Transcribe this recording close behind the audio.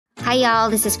Hi, y'all.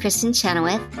 This is Kristen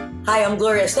Chenoweth. Hi, I'm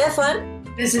Gloria Stefan.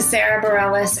 This is Sarah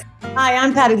Burrell. Hi,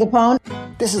 I'm Patty Lapone.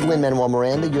 This is Lin-Manuel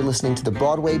Miranda. You're listening to the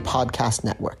Broadway Podcast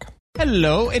Network.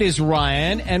 Hello, it is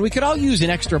Ryan, and we could all use an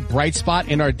extra bright spot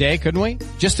in our day, couldn't we?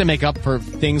 Just to make up for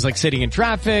things like sitting in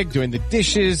traffic, doing the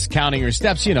dishes, counting your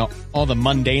steps, you know, all the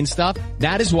mundane stuff.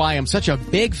 That is why I'm such a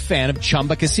big fan of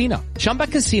Chumba Casino. Chumba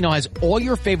Casino has all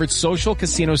your favorite social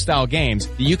casino-style games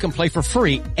that you can play for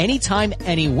free anytime,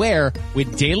 anywhere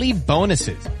with daily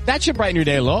bonuses. That should brighten your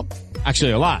day a little.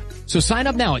 Actually, a lot. So sign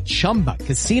up now at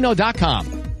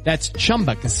ChumbaCasino.com. That's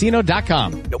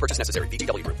ChumbaCasino.com. No purchase necessary.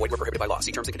 VGW Group. Void where prohibited by law.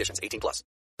 See terms and conditions. 18+.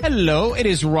 Hello, it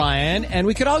is Ryan, and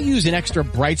we could all use an extra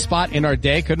bright spot in our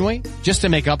day, couldn't we? Just to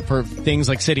make up for things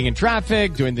like sitting in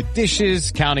traffic, doing the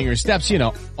dishes, counting your steps, you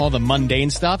know, all the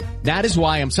mundane stuff. That is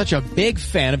why I'm such a big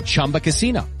fan of Chumba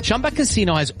Casino. Chumba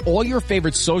Casino has all your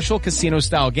favorite social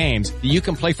casino-style games that you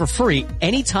can play for free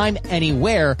anytime,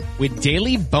 anywhere with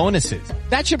daily bonuses.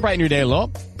 That should brighten your day a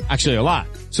little. Actually, a lot.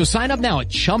 So sign up now at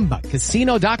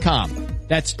ChumbaCasino.com.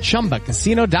 That's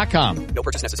ChumbaCasino.com. No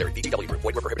purchase necessary. VGW Group.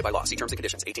 Void where prohibited by law. See terms and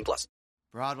conditions. 18+.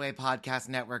 Broadway Podcast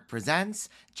Network presents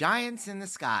Giants in the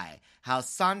Sky, How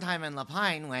Sondheim and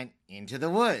Lapine Went Into the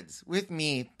Woods, with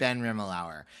me, Ben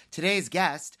Rimmelauer. Today's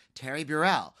guest, Terry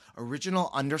Burrell, original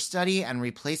understudy and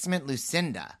replacement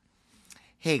Lucinda.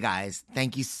 Hey guys,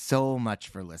 thank you so much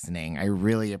for listening. I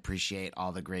really appreciate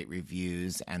all the great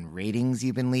reviews and ratings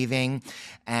you've been leaving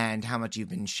and how much you've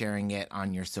been sharing it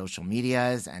on your social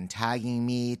medias and tagging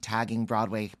me, tagging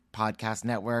Broadway Podcast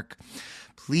Network.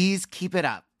 Please keep it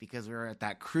up because we're at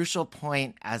that crucial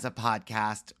point as a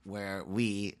podcast where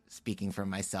we, speaking for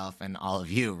myself and all of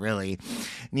you really,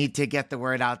 need to get the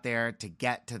word out there to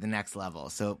get to the next level.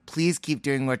 So please keep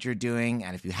doing what you're doing.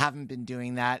 And if you haven't been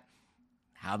doing that,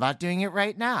 how about doing it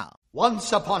right now?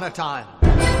 Once upon a time.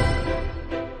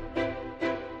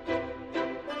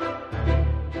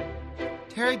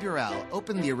 Terry Burrell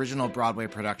opened the original Broadway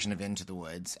production of Into the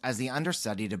Woods as the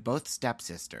understudy to both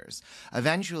stepsisters,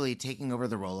 eventually taking over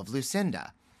the role of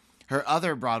Lucinda. Her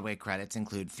other Broadway credits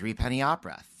include Three Penny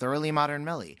Opera, Thoroughly Modern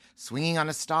Millie, Swinging on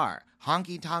a Star,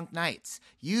 Honky Tonk Nights,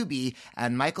 Eubie,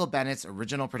 and Michael Bennett's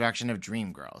original production of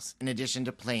Dreamgirls, in addition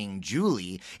to playing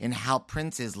Julie in Hal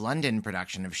Prince's London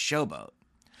production of Showboat.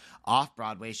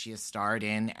 Off-Broadway, she has starred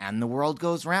in And the World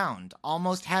Goes Round,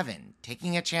 Almost Heaven,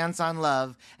 Taking a Chance on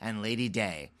Love, and Lady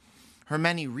Day. Her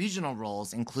many regional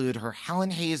roles include her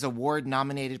Helen Hayes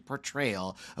Award-nominated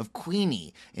portrayal of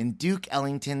Queenie in Duke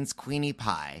Ellington's Queenie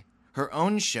Pie, her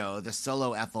own show, the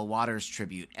solo Ethel Waters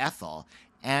tribute Ethel,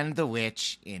 and the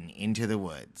witch in Into the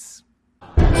Woods.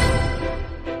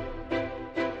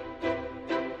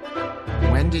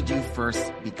 When did you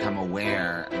first become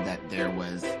aware that there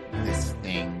was this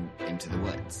thing, Into the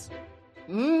Woods?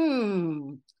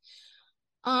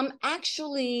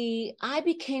 Actually, I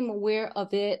became aware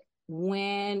of it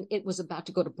when it was about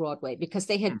to go to Broadway because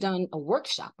they had done a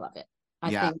workshop of it, I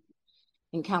think,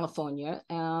 in California.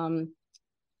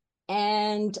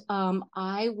 And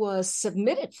I was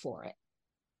submitted for it.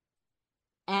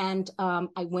 And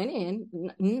I went in.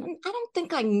 I don't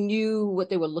think I knew what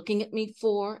they were looking at me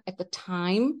for at the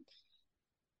time.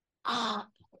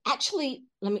 Actually,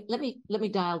 let me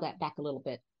dial that back a little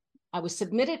bit. I was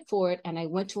submitted for it, and I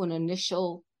went to an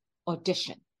initial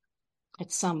audition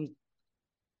at some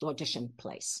audition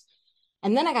place,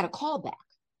 and then I got a call back.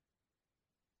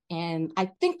 And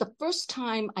I think the first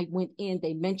time I went in,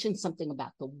 they mentioned something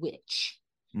about the witch.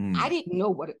 I didn't know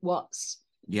what it was.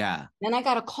 Yeah. Then I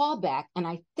got a call back, and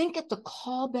I think at the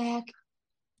call back,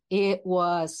 it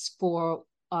was for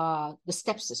the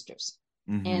stepsisters.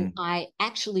 Mm-hmm. And I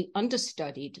actually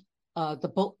understudied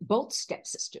both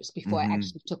stepsisters before I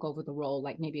actually took over the role,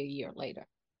 like maybe a year later.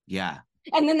 Yeah.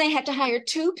 And then they had to hire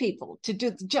two people to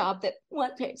do the job that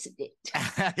one person did.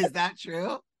 Is that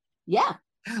true? Yeah.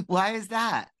 Why is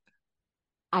that?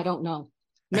 I don't know.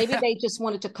 Maybe they just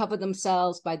wanted to cover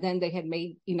themselves. By then they had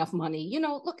made enough money. You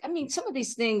know, look, I mean, some of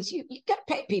these things, you got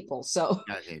to pay people. So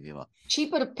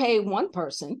cheaper to pay one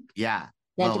person. Yeah.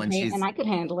 Than to pay, and I could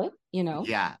handle it, you know.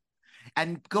 Yeah.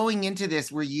 And going into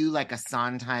this, were you like a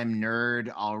Sondheim nerd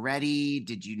already?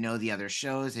 Did you know the other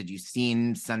shows? Had you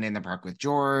seen Sunday in the Park with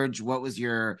George? What was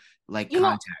your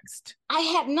context? I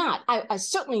had not. I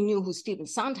certainly knew who Stephen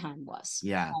Sondheim was.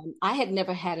 Yeah. I had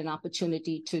never had an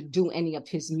opportunity to do any of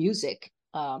his music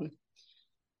in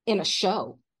a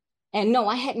show. And no,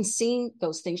 I hadn't seen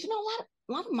those things. You know,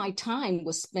 a lot of my time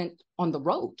was spent on the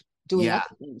road doing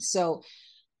everything. So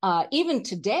even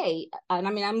today, and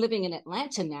I mean, I'm living in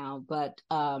Atlanta now, but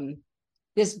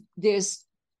there's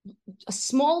a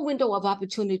small window of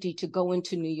opportunity to go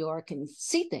into New York and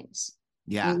see things.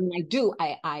 Yeah. And when I do,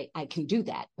 I can do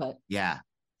that. But yeah.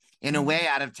 In a way,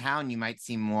 out of town, you might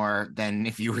see more than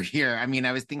if you were here. I mean,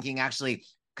 I was thinking actually,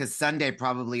 because Sunday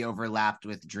probably overlapped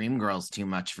with Dreamgirls too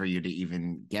much for you to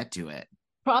even get to it.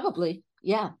 probably,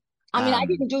 yeah. I mean, I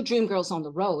didn't do Dreamgirls on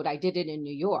the road. I did it in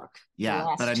New York.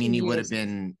 Yeah, but I mean, you would have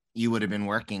been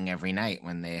working every night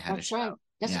when they had a show. Right.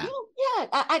 That's yeah. Yeah.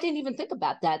 I didn't even think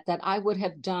about that. That I would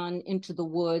have done Into the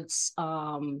Woods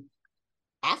after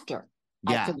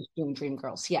I finished doing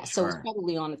Dreamgirls. Yeah, so it's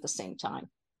probably on at the same time.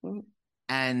 Mm-hmm.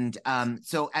 And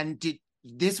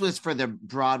this was for the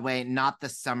Broadway, not the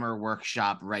summer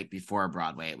workshop right before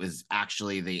Broadway. It was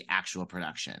actually the actual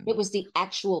production. It was the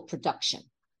actual production,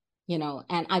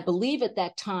 and I believe at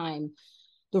that time,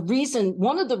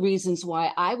 one of the reasons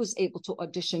why I was able to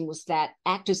audition was that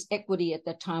Actors Equity at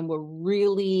that time were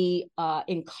really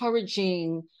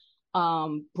encouraging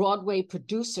Broadway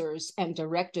producers and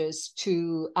directors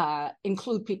to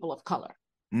include people of color,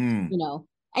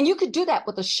 and you could do that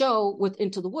with a show with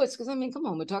Into the Woods. Because I mean, come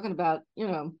on, we're talking about,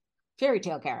 fairy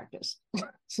tale characters.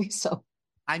 So,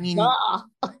 I mean,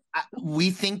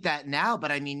 we think that now, but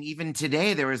I mean, even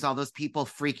today, there was all those people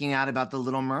freaking out about the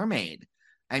Little Mermaid.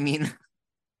 I mean,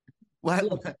 what?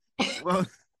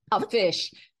 A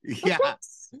fish. Yeah.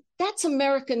 That's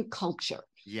American culture.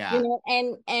 Yeah.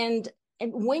 And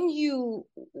when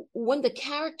the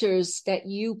characters that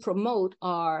you promote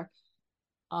are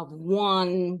of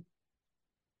one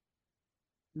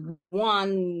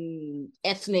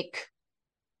ethnic,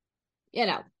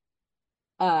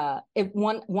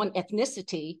 one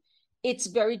ethnicity, it's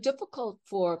very difficult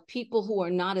for people who are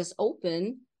not as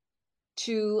open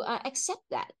to accept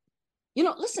that.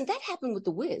 Listen, that happened with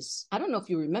The Wiz. I don't know if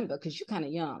you remember, because you're kind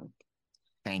of young.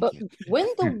 Thank you. When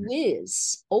The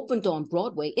Wiz opened on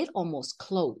Broadway, it almost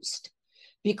closed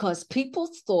because people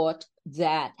thought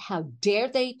that how dare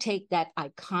they take that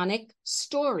iconic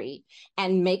story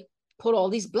and put all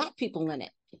these Black people in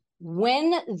it.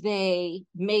 When they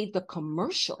made the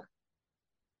commercial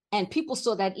and people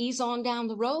saw that Ease On Down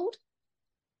the Road,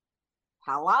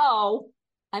 hello.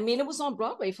 I mean, it was on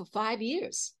Broadway for 5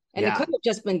 years. And it could have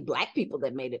just been Black people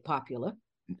that made it popular.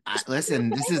 Listen,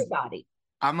 this everybody. is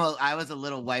I was a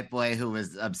little white boy who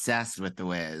was obsessed with The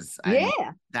Wiz. I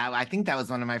think that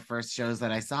was one of my first shows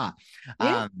that I saw.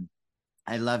 Yeah.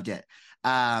 I loved it.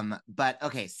 But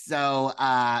okay, so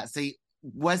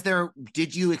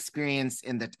did you experience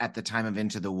at the time of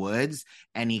Into the Woods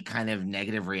any kind of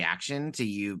negative reaction to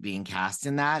you being cast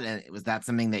in that? And was that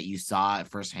something that you saw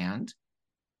firsthand?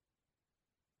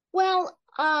 Well,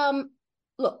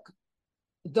 look,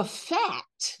 the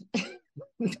fact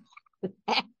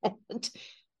that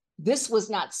this was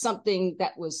not something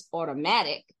that was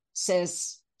automatic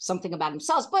says something about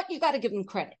themselves, but you got to give them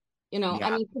credit. I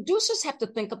mean, producers have to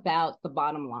think about the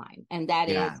bottom line, and that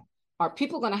is, are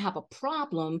people going to have a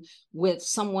problem with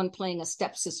someone playing a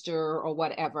stepsister or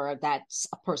whatever that's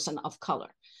a person of color?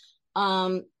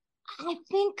 I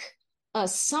think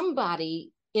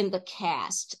somebody in the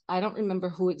cast, I don't remember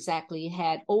who exactly,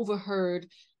 had overheard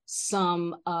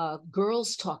some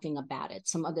girls talking about it.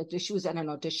 She was at an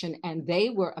audition and they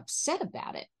were upset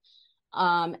about it.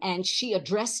 And she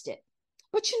addressed it.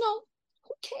 But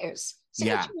who cares?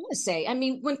 Say what you want to say. I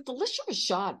mean, when Felicia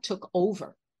Rashad took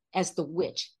over as the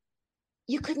witch,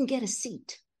 you couldn't get a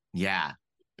seat. Yeah.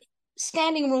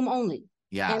 Standing room only.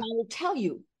 Yeah. And I will tell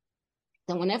you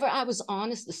that whenever I was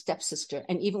on as the stepsister,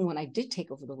 and even when I did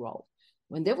take over the role,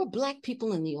 when there were Black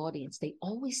people in the audience, they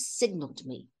always signaled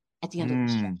me at the end of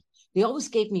the show. They always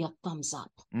gave me a thumbs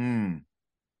up.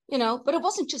 But it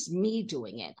wasn't just me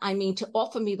doing it. I mean, to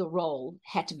offer me the role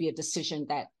had to be a decision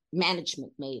that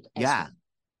management made. Well.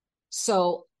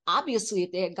 So obviously,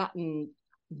 if they had gotten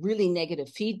really negative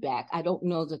feedback, I don't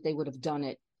know that they would have done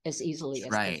it as easily as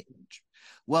right.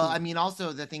 Well, I mean,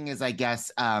 also the thing is, I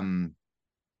guess, in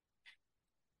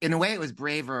a way, it was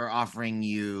braver offering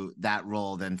you that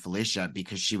role than Felicia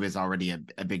because she was already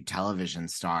a big television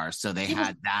star. So they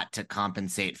had that to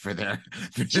compensate for their.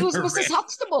 She was Mrs.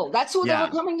 Huxtable. That's who they were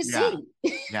coming to see.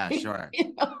 Yeah, sure.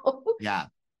 Yeah.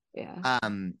 Yeah.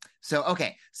 So,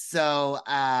 okay. So,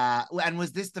 and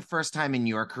was this the first time in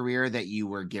your career that you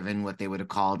were given what they would have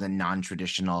called a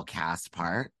non-traditional cast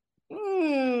part?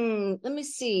 Let me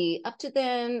see. Up to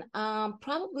then,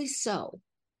 probably so.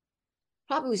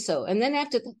 And then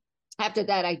after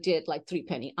that, I did like Three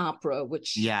Penny Opera,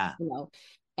 which,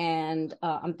 and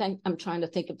I'm trying to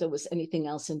think if there was anything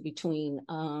else in between.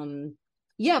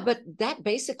 But that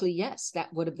basically, yes,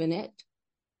 that would have been it.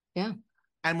 Yeah.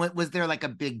 And was there like a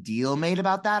big deal made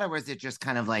about that, or was it just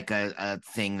kind of like a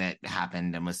thing that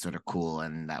happened and was sort of cool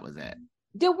and that was it?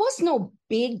 There was no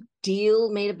big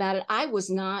deal made about it. I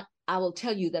was not I will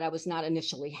tell you that I was not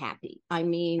initially happy. I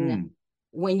mean,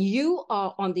 when you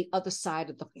are on the other side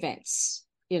of the fence,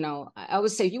 I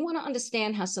would say you want to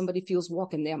understand how somebody feels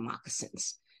walking their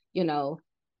moccasins,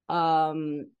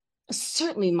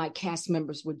 certainly my cast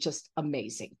members were just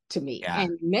amazing to me. Yeah.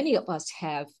 And many of us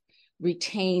have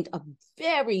retained a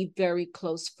very, very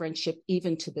close friendship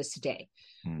even to this day.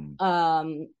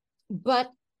 But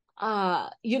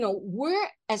we're,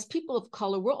 as people of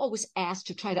color, we're always asked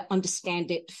to try to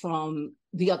understand it from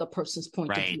the other person's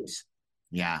point of view.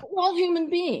 Yeah. We're all human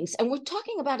beings, and we're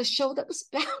talking about a show that was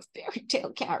about fairy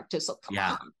tale characters. So come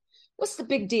on, what's the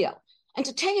big deal? And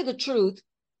to tell you the truth,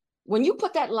 when you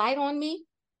put that light on me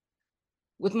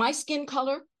with my skin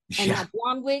color and my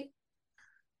blonde wig,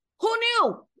 who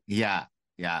knew? Yeah.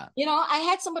 I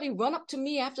had somebody run up to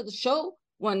me after the show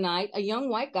one night, a young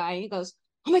white guy, and he goes,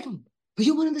 "Oh my God, were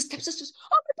you one of the stepsisters?"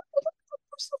 Oh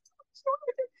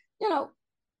my God,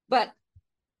 but.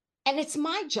 And it's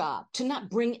my job to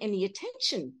not bring any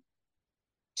attention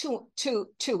to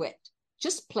it.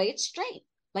 Just play it straight,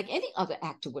 like any other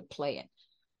actor would play it.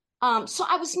 So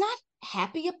I was not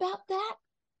happy about that,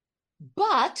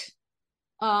 but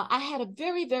I had a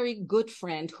very, very good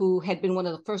friend who had been one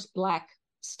of the first Black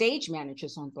stage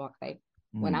managers on Broadway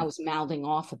when I was mouthing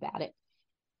off about it.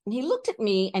 And he looked at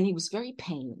me and he was very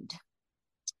pained.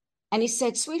 And he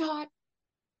said, "Sweetheart,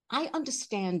 I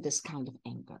understand this kind of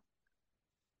anger.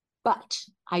 But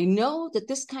I know that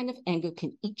this kind of anger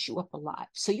can eat you up alive.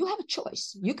 So you have a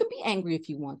choice. You can be angry if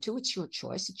you want to. It's your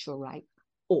choice. It's your right.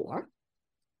 Or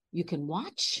you can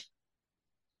watch,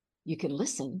 you can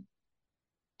listen,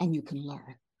 and you can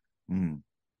learn." And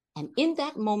in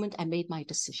that moment, I made my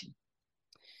decision.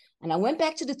 And I went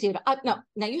back to the theater. Now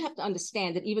you have to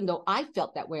understand that even though I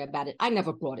felt that way about it, I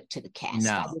never brought it to the cast.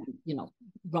 No. I didn't,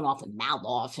 run off and mouth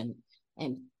off and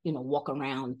walk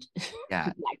around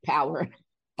like power.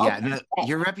 Yeah,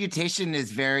 your reputation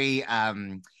is very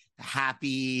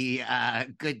happy,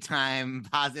 good time,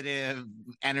 positive,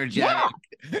 energetic.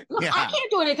 Look, I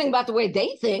can't do anything about the way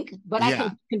they think, but I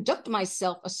can conduct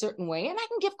myself a certain way, and I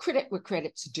can give credit where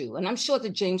credit's due. And I'm sure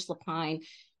that James Lapine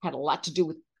had a lot to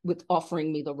do with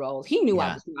offering me the role. He knew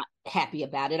I was not happy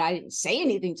about it. I didn't say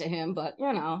anything to him, but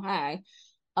hi.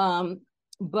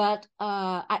 But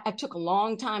I took a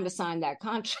long time to sign that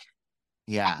contract.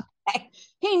 Yeah.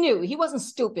 He knew. He wasn't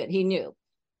stupid. He knew.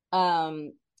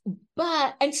 And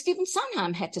Stephen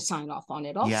Sondheim had to sign off on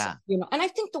it also. Yeah. And I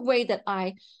think the way that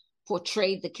I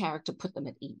portrayed the character put them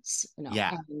at ease.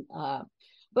 Yeah. And,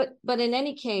 but in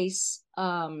any case,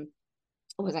 what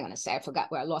was I going to say? I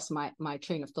forgot where I lost my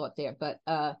train of thought there. But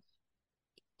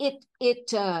it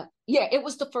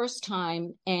was the first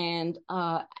time, and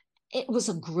it was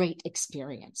a great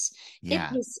experience. Yeah.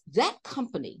 It was that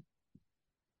company,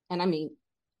 and I mean,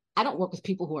 I don't work with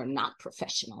people who are not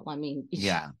professional. I mean,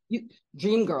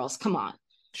 Dreamgirls, come on.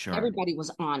 Sure. Everybody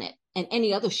was on it, and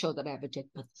any other show that I ever did.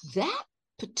 But that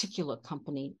particular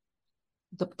company,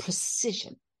 the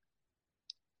precision,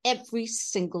 every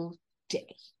single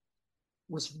day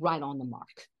was right on the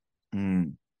mark.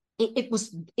 It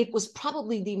was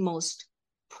probably the most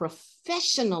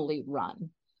professionally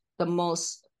run, the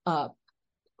most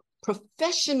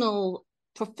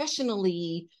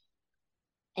professionally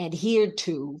adhered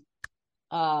to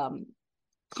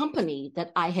company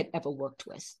that I had ever worked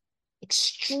with.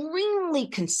 Extremely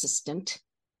consistent,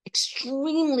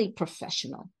 extremely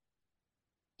professional.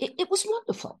 It was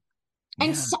wonderful.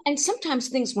 And sometimes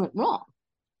things went wrong.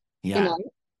 Yeah.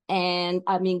 And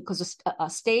I mean, because a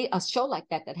show like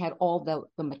that had all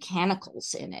the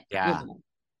mechanicals in it. Yeah.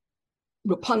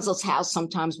 Rapunzel's house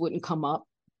sometimes wouldn't come up.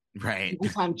 Right. One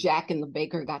time Jack and the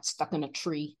baker got stuck in a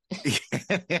tree.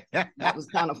 That was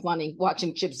kind of funny,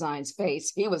 watching Chip Zine's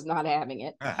face. He was not having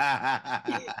it.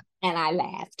 And I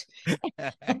laughed.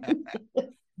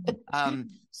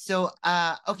 So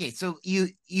you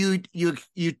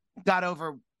got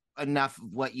over enough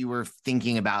of what you were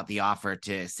thinking about the offer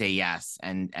to say yes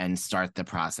and start the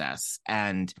process.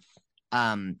 And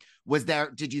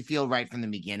did you feel right from the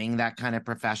beginning that kind of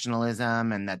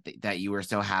professionalism, and that you were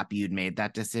so happy you'd made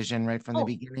that decision right from the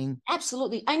beginning?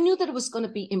 Absolutely. I knew that it was going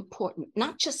to be important,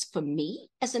 not just for me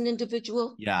as an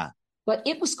individual. Yeah. But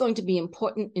it was going to be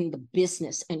important in the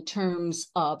business in terms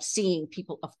of seeing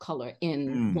people of color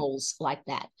in roles like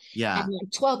that. Yeah. And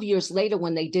like 12 years later,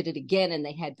 when they did it again and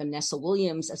they had Vanessa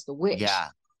Williams as the witch,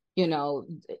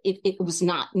 it was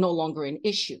no longer an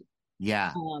issue.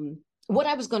 Yeah. What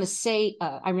I was going to say,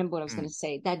 I remember what I was going to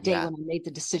say. That day when I made the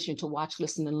decision to watch,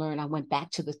 listen, and learn, I went back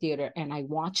to the theater and I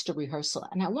watched a rehearsal.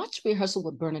 And I watched a rehearsal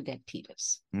with Bernadette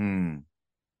Peters. You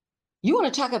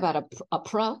want to talk about a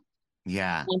pro?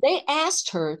 Yeah. And they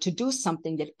asked her to do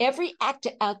something that every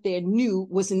actor out there knew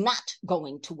was not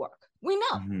going to work. We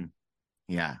know. Mm-hmm.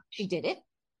 Yeah. She did it.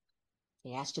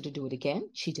 They asked her to do it again.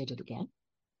 She did it again.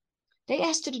 They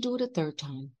asked her to do it a third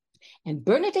time. And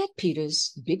Bernadette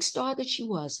Peters, big star that she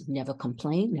was, never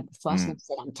complained, never fussed, never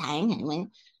said, I'm tired.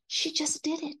 She just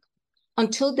did it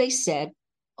until they said,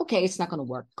 okay, it's not going to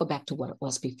work. Go back to what it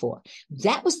was before.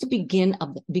 That was the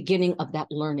beginning of that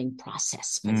learning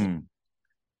process for them.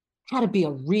 How to be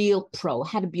a real pro,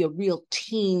 how to be a real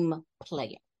team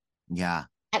player. Yeah.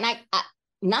 And I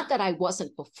not that I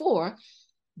wasn't before,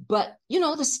 but,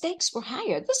 the stakes were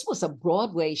higher. This was a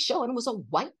Broadway show, and it was a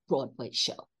white Broadway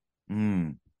show.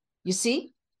 You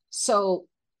see? So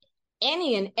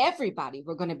any and everybody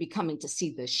were going to be coming to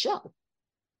see this show.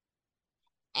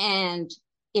 And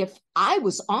if I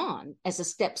was on as a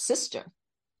stepsister,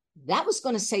 that was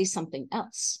going to say something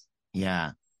else.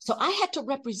 Yeah. So I had to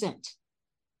represent.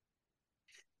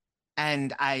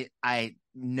 And I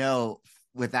know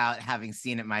without having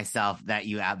seen it myself that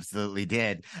you absolutely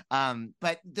did.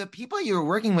 But the people you were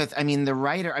working with, I mean, the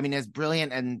writer, I mean, as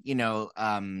brilliant and,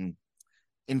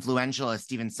 influential as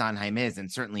Stephen Sondheim is, and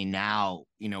certainly now,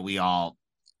 we all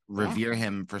revere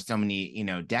him for so many,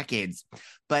 decades.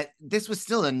 But this was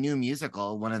still a new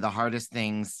musical, one of the hardest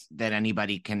things that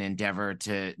anybody can endeavor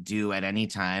to do at any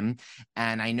time.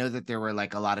 And I know that there were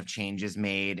like a lot of changes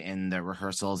made in the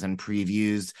rehearsals and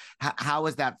previews. How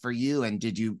was that for you? And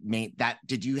did you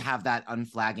have that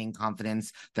unflagging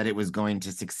confidence that it was going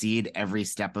to succeed every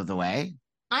step of the way?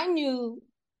 I knew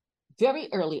very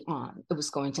early on it was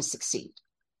going to succeed.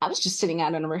 I was just sitting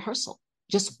out in a rehearsal,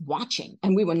 just watching.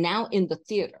 And we were now in the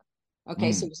theater.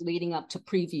 Okay. So it was leading up to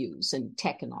previews and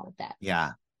tech and all of that.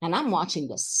 Yeah. And I'm watching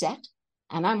the set,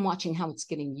 and I'm watching how it's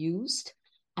getting used.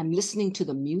 I'm listening to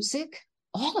the music,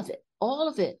 all of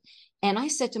it. And I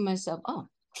said to myself, oh,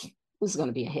 this is going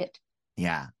to be a hit.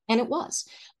 Yeah. And it was.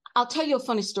 I'll tell you a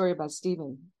funny story about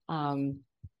Stephen.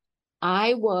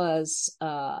 I was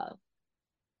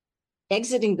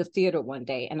exiting the theater one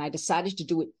day, and I decided to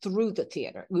do it through the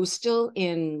theater. We were still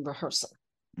in rehearsal.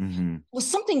 Mm-hmm. There was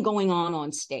something going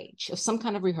on stage, or some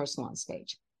kind of rehearsal on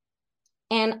stage.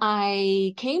 And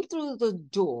I came through the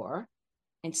door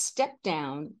and stepped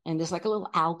down, and there's like a little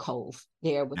alcove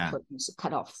there with curtains to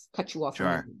cut you off.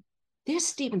 Sure. There's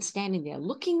Stephen standing there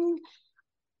looking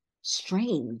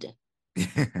strained.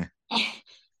 And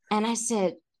I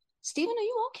said, Stephen, are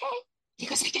you okay? He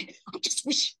goes, I just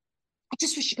wish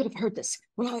you could have heard this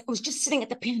when I was just sitting at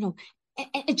the piano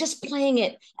and just playing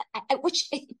it. And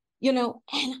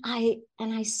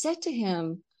I said to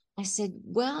him, I said,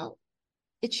 well,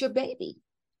 it's your baby.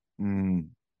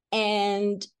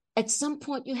 And at some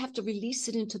point you have to release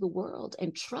it into the world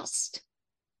and trust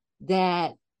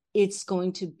that it's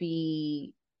going to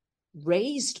be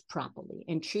raised properly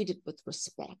and treated with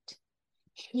respect.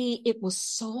 It was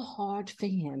so hard for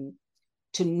him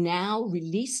to now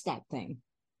release that thing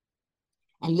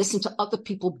and listen to other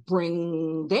people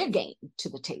bring their game to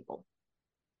the table.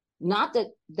 Not that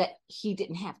he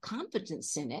didn't have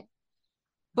confidence in it,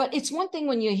 but it's one thing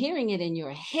when you're hearing it in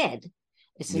your head.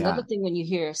 It's another thing when you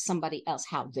hear somebody else,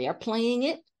 how they're playing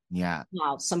it,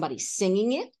 how somebody's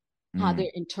singing it, how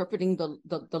they're interpreting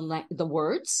the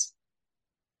words.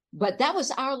 But that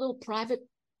was our little private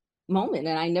moment,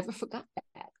 and I never forgot that.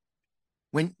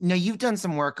 Now you've done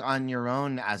some work on your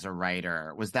own as a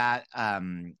writer. Was that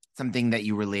something that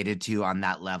you related to on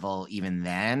that level even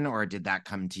then, or did that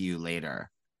come to you later?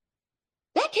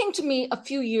 That came to me a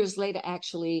few years later,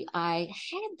 actually. I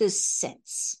had this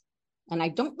sense, and I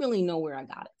don't really know where I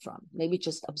got it from, maybe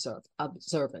just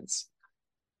observance,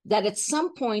 that at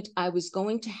some point I was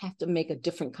going to have to make a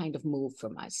different kind of move for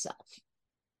myself.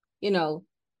 The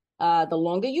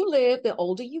longer you live, the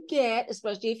older you get,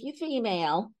 especially if you're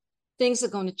female, things are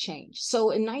going to change.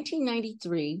 So in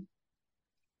 1993,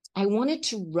 I wanted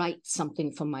to write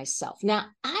something for myself. Now,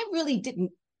 I really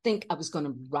didn't think I was going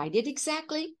to write it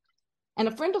exactly. And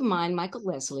a friend of mine, Michael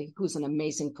Leslie, who's an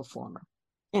amazing performer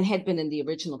and had been in the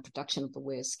original production of The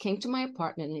Wiz, came to my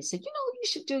apartment and he said,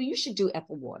 you should do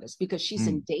Ethel Waters because she's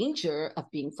in danger of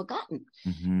being forgotten.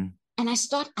 Mm-hmm. And I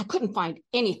couldn't find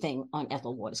anything on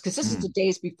Ethel Waters because this is the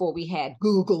days before we had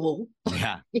Google.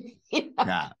 Yeah. We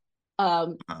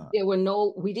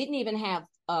didn't even have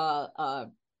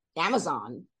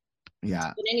Amazon.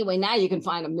 Yeah. But anyway, now you can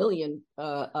find a million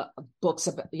books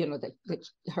about, that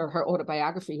her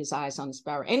autobiography, His Eyes on the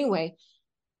Sparrow. Anyway,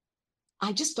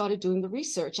 I just started doing the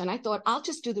research, and I thought, I'll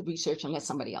just do the research and let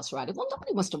somebody else write it. Well,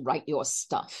 nobody wants to write your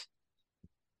stuff.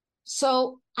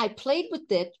 So I played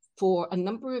with it for a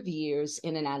number of years,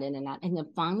 in and out. And then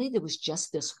finally, there was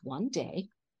just this one day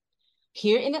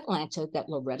here in Atlanta that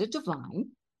Loretta Devine,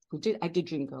 I did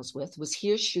Dreamgirls with, was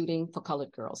here shooting for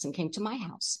Colored Girls and came to my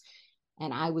house.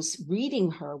 And I was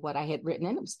reading her what I had written,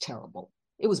 and it was terrible.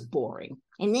 It was boring.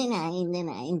 And then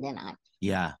I.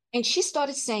 Yeah. And she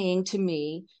started saying to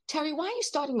me, Terry, why are you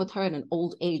starting with her at an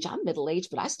old age? I'm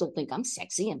middle-aged, but I still think I'm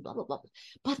sexy and blah, blah, blah.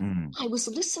 But I was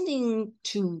listening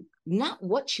to not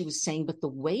what she was saying, but the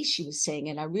way she was saying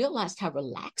it. And I realized how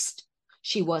relaxed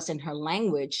she was in her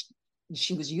language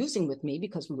she was using with me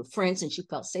because we were friends and she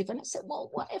felt safe. And I said, well,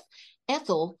 what if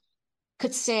Ethel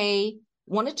could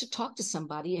wanted to talk to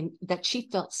somebody and that she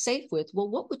felt safe with? Well,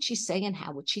 what would she say and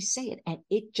how would she say it? And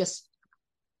it just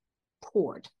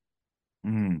poured.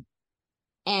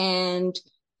 And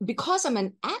because I'm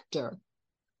an actor,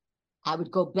 I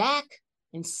would go back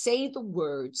and say the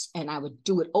words and I would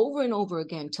do it over and over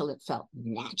again till it felt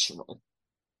natural.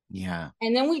 Yeah.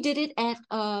 And then we did it at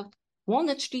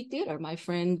Walnut Street Theater, my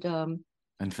friend.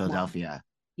 In Philadelphia.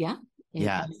 Yeah.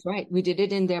 Yeah. That's right. We did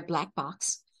it in their black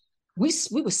box. We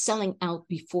were selling out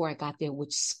before I got there,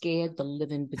 which scared the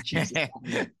living bejesus out of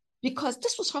me because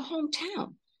this was her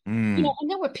hometown. You know, and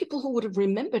there were people who would have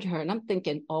remembered her. And I'm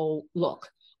thinking, oh, look,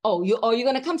 you're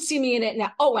going to come see me in it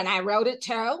now. Oh, and I wrote it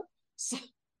too. So,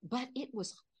 but it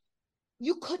was,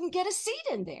 you couldn't get a seat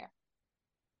in there.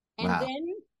 And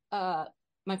then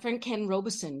my friend Ken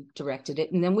Robeson directed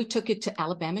it. And then we took it to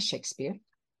Alabama Shakespeare.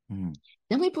 Then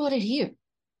we brought it here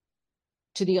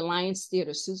to the Alliance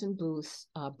Theater. Susan Booth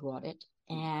brought it.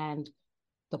 And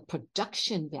the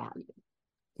production value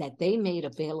that they made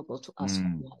available to us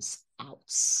was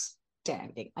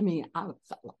outstanding. I mean, I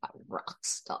felt like a rock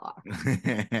star.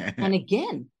 And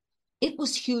again, it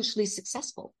was hugely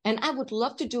successful. And I would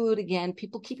love to do it again.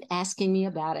 People keep asking me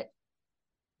about it.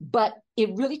 But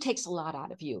it really takes a lot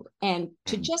out of you. And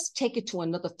to just take it to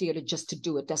another theater just to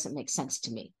do it doesn't make sense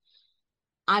to me.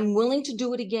 I'm willing to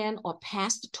do it again or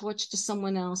pass the torch to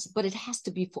someone else, but it has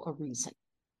to be for a reason.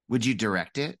 Would you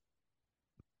direct it?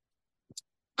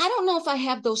 I don't know if I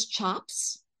have those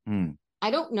chops.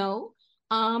 I don't know.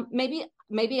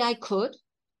 Maybe I could.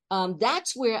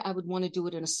 That's where I would want to do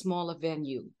it in a smaller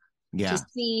venue to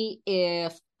see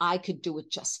if I could do it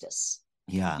justice.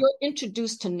 Yeah. You're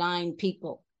introduced to 9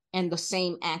 people and the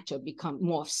same actor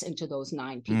morphs into those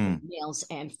 9 people, males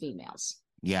and females.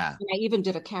 Yeah. And I even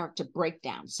did a character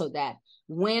breakdown so that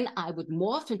when I would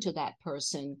morph into that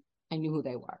person, I knew who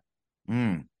they were.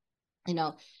 You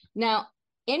know, now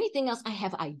anything else, I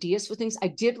have ideas for things. I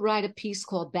did write a piece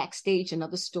called Backstage and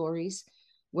Other Stories,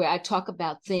 where I talk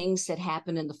about things that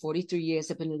happened in the 43 years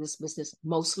I've been in this business,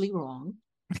 mostly wrong.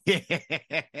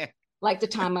 Like the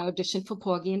time I auditioned for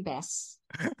Porgy and Bess.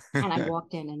 And I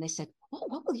walked in and they said, oh,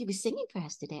 what will you be singing for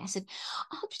us today? I said,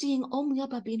 I'll be singing O Mio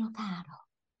Babino Caro.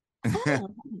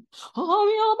 Oh,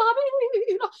 Mio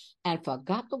Babino. And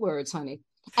forgot the words, honey.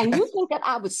 And you think that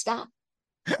I would stop?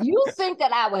 You think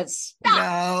that I would stop?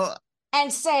 No.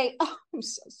 And say, oh, I'm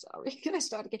so sorry. Can I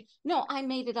start again? No, I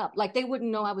made it up. Like they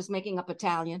wouldn't know I was making up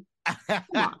Italian. Come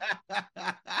on.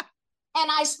 And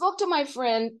I spoke to my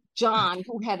friend, John,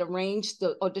 who had arranged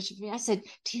the audition for me. I said,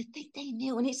 do you think they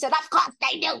knew? And he said, of course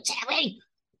they knew, Terry.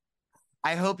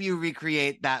 I hope you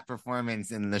recreate that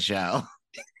performance in the show.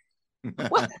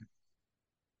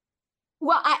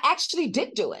 Well, I actually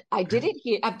did do it. I did it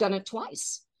here. I've done it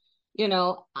twice. You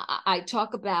know, I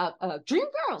talk about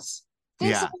Dreamgirls.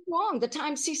 Things that went wrong. The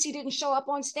time Cece didn't show up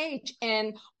on stage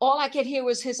and all I could hear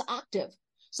was his octave.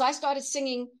 So I started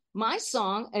singing my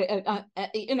song,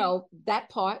 you know, that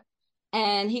part.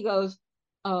 And he goes,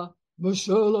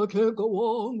 Michelle, I can't go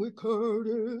on with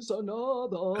Curtis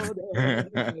another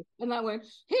day. And I went,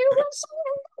 he was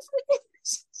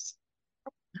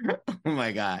Oh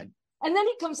my God. And then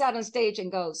he comes out on stage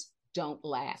and goes, don't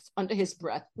laugh, under his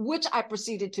breath, which I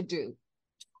proceeded to do.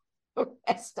 The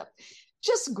rest of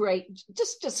just great,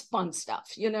 just fun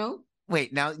stuff, you know?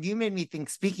 Wait, now you made me think,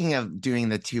 speaking of doing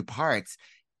the 2 parts,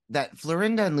 that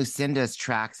Florinda and Lucinda's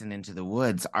tracks in Into the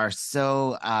Woods are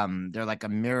so, they're like a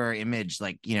mirror image,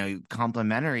 like, you know,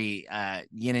 complementary,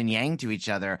 yin and yang to each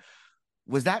other.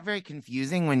 Was that very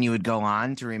confusing when you would go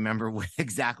on to remember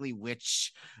exactly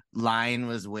which line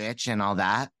was which and all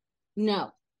that?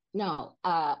 No.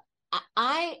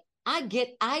 I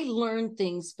learn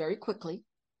things very quickly.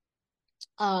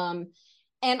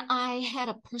 And I had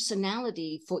a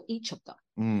personality for each of them.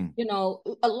 You know,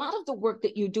 a lot of the work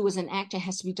that you do as an actor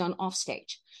has to be done off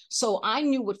stage. So I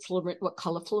knew what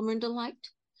color Florinda liked.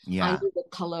 Yeah. I knew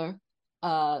what color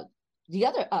the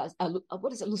other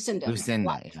what is it, Lucinda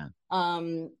liked. Yeah.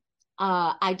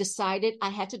 I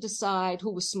had to decide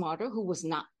who was smarter, who was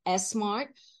not as smart.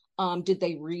 Did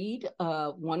they read?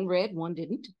 One read, one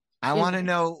didn't. I want to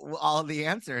know all the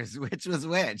answers. Which was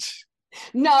which?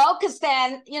 No, because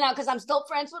then, because I'm still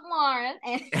friends with Lauren.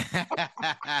 And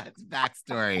It's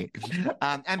backstory.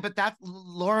 But that's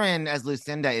Lauren as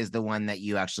Lucinda is the one that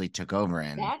you actually took over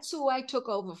in. That's who I took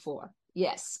over for.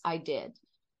 Yes, I did.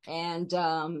 And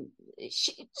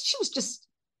she was just,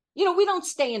 we don't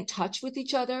stay in touch with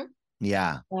each other.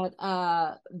 Yeah.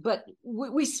 But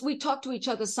we talk to each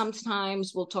other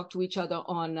sometimes. We'll talk to each other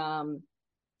on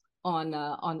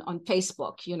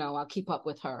Facebook. I'll keep up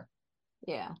with her.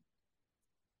 Yeah.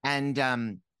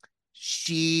 And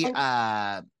she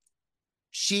has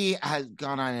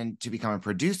gone on to become a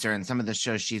producer, and some of the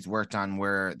shows she's worked on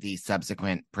were the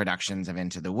subsequent productions of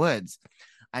Into the Woods.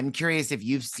 I'm curious if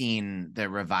you've seen the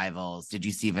revivals. Did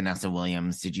you see Vanessa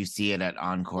Williams? Did you see it at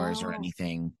Encores or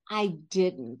anything? I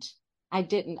didn't. I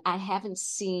haven't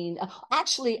seen.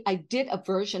 Actually, I did a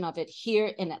version of it here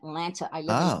in Atlanta. I live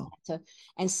in Atlanta,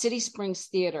 and City Springs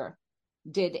Theater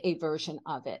did a version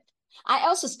of it. I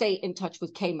also stay in touch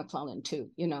with Kay McClellan too.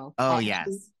 Yes.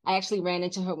 I actually ran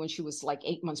into her when she was like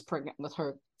 8 months pregnant with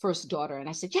her first daughter, and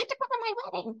I said, "You have to come to my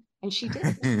wedding," and she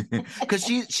did. Because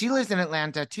she lives in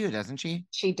Atlanta too, doesn't she?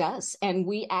 She does, and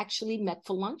we actually met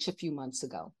for lunch a few months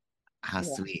ago. How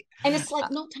sweet! And it's like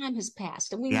no time has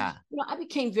passed, and I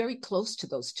became very close to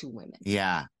those two women.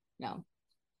 Yeah.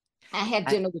 I had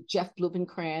dinner with Jeff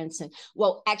Blumenkrantz, and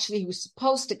actually, he was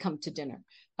supposed to come to dinner.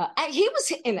 He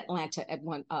was in Atlanta at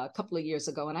a couple of years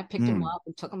ago, and I picked him up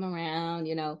and took him around,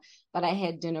 But I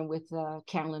had dinner with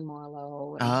Carolyn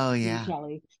Marlowe. And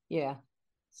Kelly, yeah.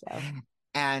 So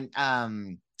and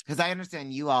because I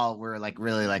understand you all were like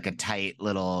really like a tight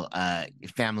little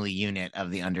family unit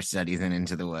of the Understudies and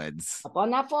Into the Woods up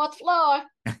on that fourth floor.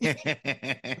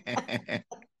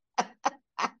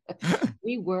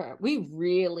 We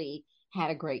really had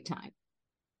a great time.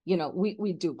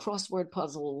 We do crossword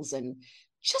puzzles and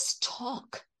just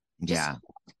talk. Talk.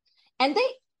 And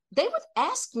they would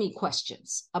ask me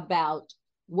questions about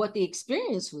what the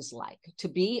experience was like to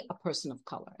be a person of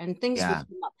color, and things would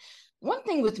come up. One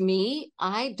thing with me,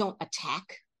 I don't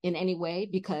attack in any way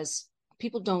because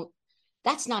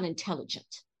that's not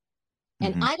intelligent.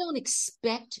 And I don't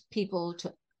expect people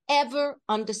to ever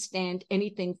understand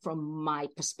anything from my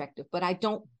perspective, but I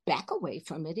don't back away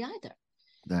from it either.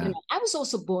 I was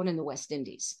also born in the West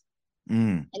Indies.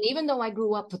 And even though I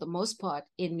grew up for the most part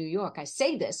in New York, I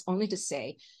say this only to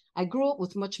say I grew up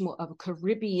with much more of a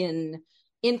Caribbean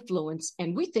influence,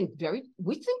 and we think a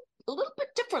little bit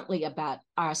differently about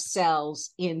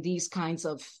ourselves in these kinds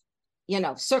of,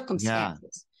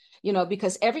 circumstances.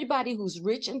 Because everybody who's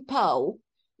rich and poor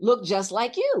look just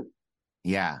like you.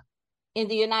 Yeah. In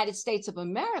the United States of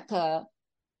America,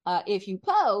 if you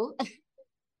poor,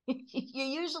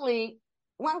 you're usually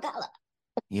one color.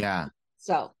 Yeah.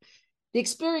 So the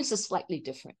experience is slightly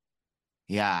different.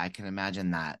 Yeah, I can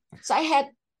imagine that. So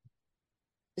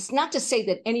it's not to say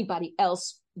that anybody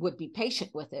else would be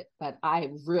patient with it, but I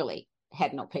really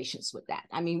had no patience with that.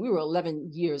 I mean, we were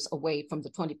 11 years away from the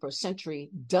 21st century.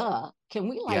 Duh. Can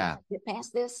we get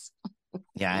past this?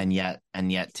 Yeah.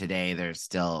 And yet today there's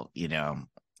still,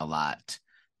 a lot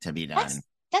to be done.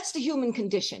 That's the human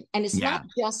condition. And it's not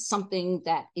just something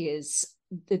that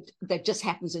just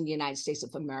happens in the United States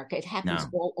of America. It happens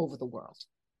all over the world.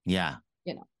 Yeah.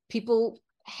 People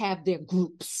have their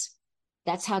groups.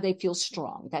 That's how they feel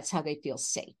strong. That's how they feel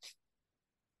safe.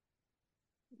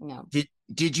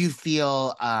 Did you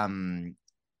feel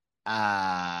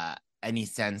any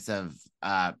sense of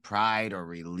pride or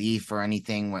relief or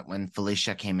anything when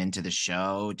Felicia came into the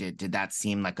show? Did that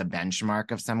seem like a benchmark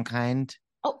of some kind?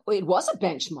 Oh, it was a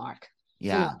benchmark.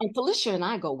 Yeah. And Felicia and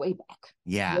I go way back.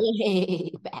 Yeah.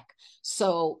 Way back.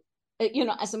 So,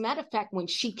 as a matter of fact, when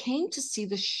she came to see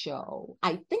the show,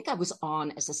 I think I was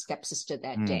on as a stepsister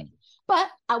that day, but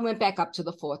I went back up to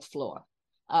the fourth floor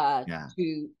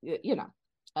to,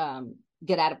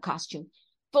 get out of costume.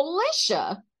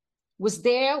 Felicia was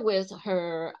there with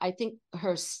her, I think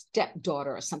her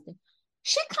stepdaughter or something.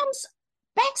 She comes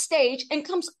backstage and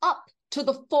comes up to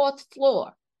the fourth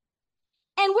floor.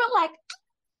 And we're like,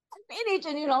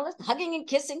 and, hugging and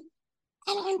kissing.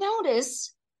 And I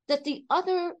noticed that the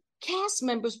other cast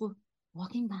members were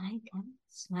walking by, kind of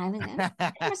smiling at me.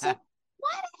 And I said,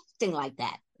 why are they acting like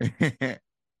that?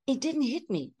 It didn't hit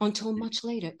me until much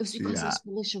later. It was because it was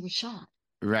Felicia Rashad.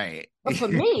 Right. But for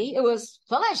me, it was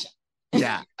Felicia.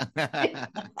 Yeah.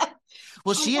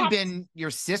 Well, she had been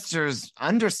your sister's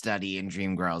understudy in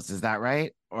Dreamgirls. Is that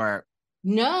right? Or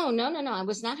no. I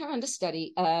was not her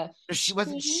understudy.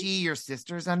 Wasn't she your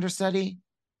sister's understudy?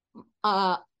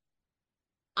 I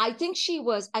think she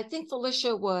was. I think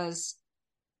Felicia was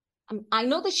I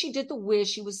know that she did The Wiz.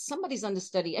 She was somebody's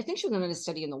understudy. I think she was an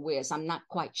understudy in The Wiz. I'm not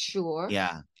quite sure.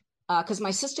 Yeah. Because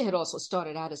my sister had also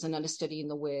started out as an understudy in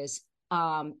The Wiz.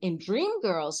 In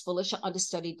Dreamgirls, Felicia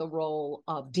understudied the role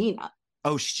of Dina.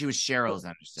 Oh, she was Cheryl's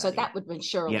understudy. So that would have been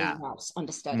Cheryl Lee Ralph's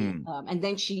understudy. And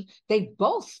then they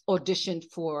both auditioned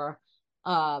for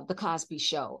the Cosby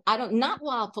Show. Not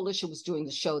while Felicia was doing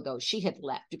the show, though. She had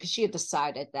left because she had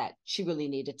decided that she really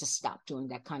needed to stop doing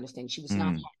that kind of thing. She was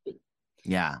not happy.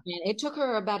 Yeah. And it took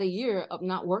her about a year of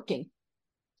not working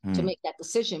to make that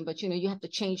decision. But, you have to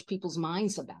change people's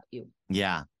minds about you.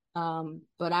 Yeah.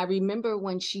 But I remember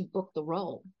when she booked the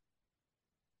role,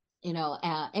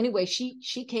 anyway,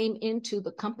 she came into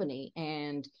the company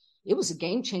and it was a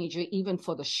game changer even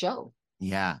for the show.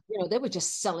 Yeah. They were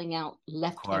just selling out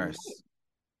left and right.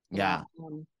 Yeah.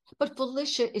 But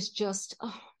Felicia is just,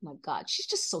 oh my God, she's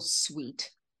just so sweet,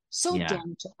 so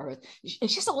down to earth. And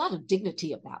she has a lot of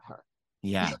dignity about her.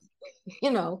 Yeah.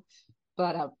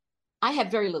 But I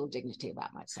have very little dignity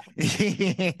about myself.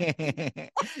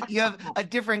 You have a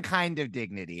different kind of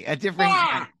dignity, a different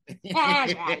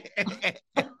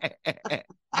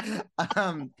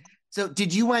So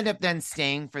did you wind up then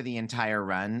staying for the entire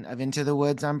run of Into the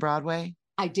Woods on Broadway?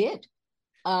 I did.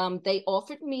 They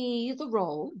offered me the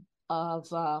role of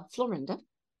Florinda.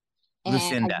 And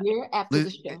Lucinda. a year after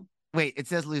the show. Wait, it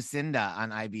says Lucinda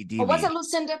on IBD. Oh, was it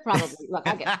Lucinda? Probably. Look,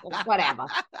 I get whatever.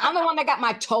 I'm the one that got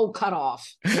my toe cut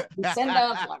off.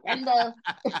 Lucinda, Florinda.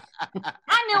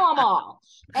 I knew them all.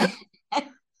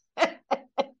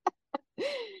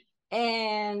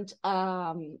 And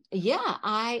I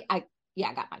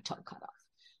got my toe cut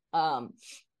off.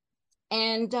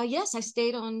 Yes, I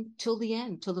stayed on till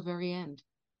the very end.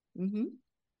 Mm-hmm.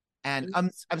 And I'm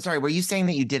sorry, were you saying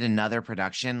that you did another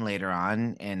production later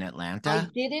on in Atlanta? I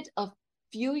did it a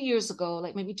few years ago,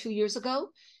 like maybe 2 years ago,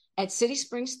 at City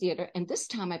Springs Theater, and this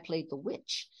time I played the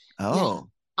witch. Oh. Now,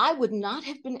 I would not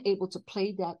have been able to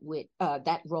play that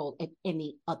role at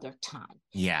any other time.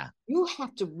 Yeah. You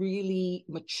have to really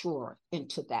mature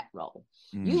into that role.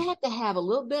 You have to have a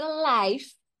little bit of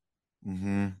life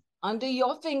under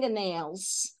your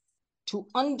fingernails to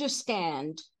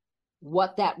understand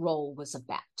what that role was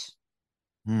about.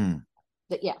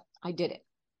 But yeah, I did it.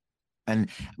 And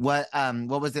what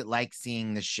was it like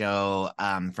seeing the show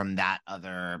from that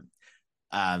other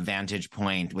vantage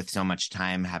point with so much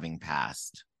time having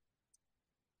passed?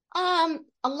 A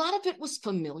lot of it was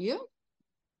familiar.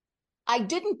 I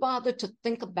didn't bother to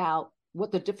think about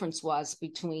what the difference was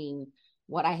between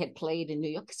what I had played in New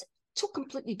York. 'Cause two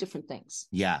completely different things.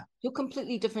 Yeah. Two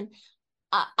completely different.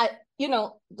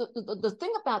 The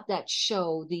thing about that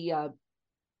show, the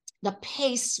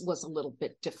pace was a little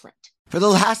bit different. For the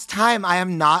last time, I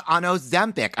am not on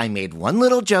Ozempic. I made one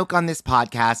little joke on this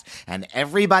podcast and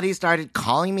everybody started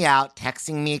calling me out,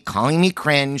 texting me, calling me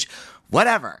cringe,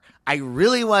 whatever. I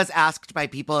really was asked by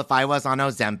people if I was on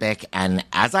Ozempic, and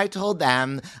as I told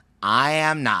them, I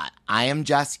am not. I am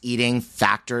just eating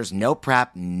Factor's no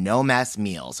prep, no mess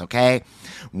meals, okay?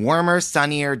 Warmer,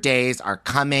 sunnier days are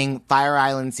coming. Fire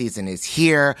Island season is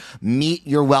here. Meet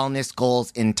your wellness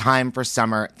goals in time for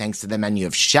summer thanks to the menu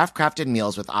of chef-crafted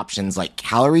meals with options like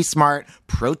Calorie Smart,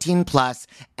 Protein Plus,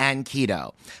 and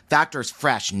Keto. Factor's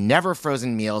fresh, never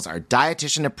frozen meals are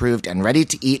dietitian approved and ready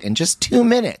to eat in just 2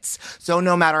 minutes. So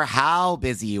no matter how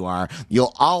busy you are,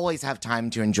 you'll always have time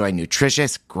to enjoy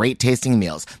nutritious, great tasting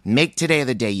meals. Make today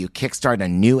the day you kickstart a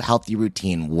new healthy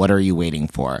routine. What are you waiting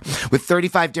for? With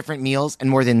 35 different meals and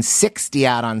more than 60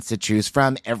 add-ons to choose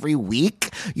from every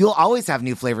week, you'll always have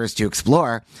new flavors to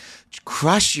explore.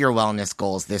 Crush your wellness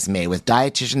goals this May with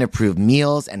dietitian-approved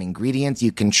meals and ingredients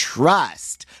you can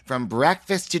trust. From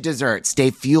breakfast to dessert, stay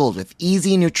fueled with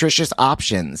easy, nutritious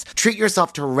options. Treat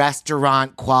yourself to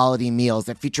restaurant-quality meals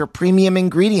that feature premium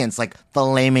ingredients like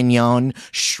filet mignon,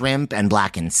 shrimp, and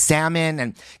blackened salmon.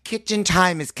 And kitchen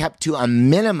time is kept to a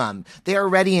minimum. They are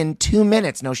ready in 2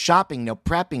 minutes. No shopping, no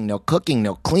prepping, no cooking,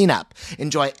 no cleanup.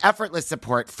 Enjoy effortless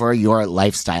support for your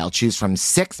lifestyle. Choose from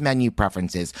 6 menu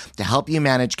preferences to help you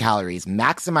manage calories,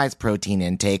 maximize protein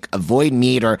intake, avoid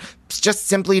meat, or just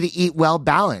simply to eat well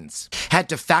balanced. Head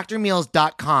to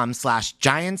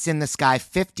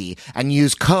factormeals.com/giantsinthesky50 and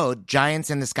use code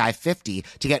giantsinthesky50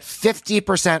 to get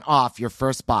 50% off your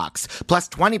first box, plus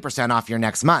 20% off your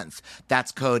next month.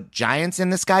 That's code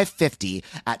giantsinthesky50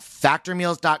 at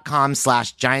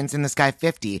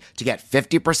factormeals.com/giantsinthesky50 to get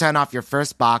 50% off your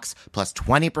first box, plus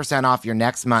 20% off your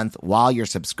next month while your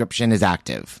subscription is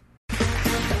active.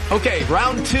 Okay,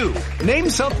 round 2. Name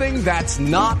something that's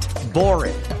not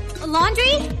boring. A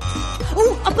laundry?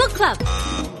 Ooh, a book club.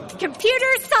 Computer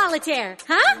solitaire,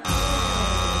 huh?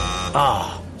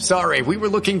 Ah, Sorry, we were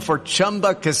looking for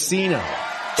Chumba Casino.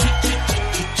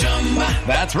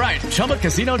 That's right.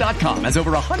 ChumbaCasino.com has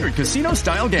over 100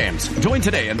 casino-style games. Join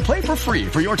today and play for free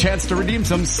for your chance to redeem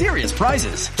some serious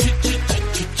prizes.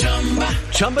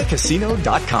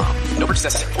 ChumbaCasino.com. No purchase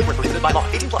necessary. Void where prohibited by law.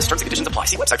 18 plus. Terms and conditions apply.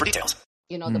 See website for details.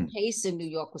 You know, the pace in New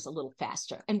York was a little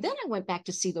faster. And then I went back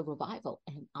to see the revival,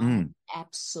 and I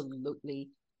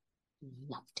absolutely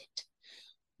loved it.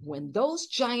 When those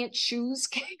giant shoes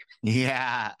came,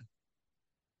 Yeah.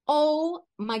 oh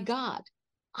my God,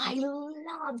 I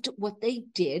loved what they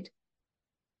did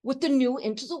with the new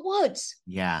Into the Woods.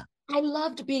 Yeah. I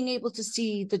loved being able to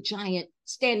see the giant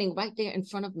standing right there in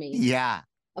front of me. Yeah.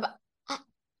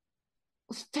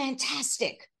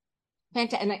 Fantastic.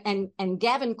 And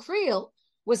Gavin Creel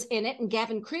was in it, and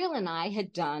Gavin Creel and I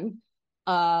had done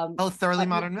Thoroughly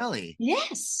Modern Millie.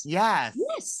 Yes. Yes.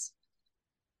 Yes.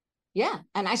 Yeah.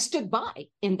 And I stood by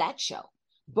in that show,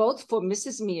 both for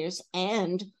Mrs. Mears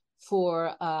and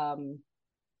for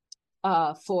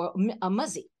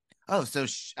Muzzy. Oh, so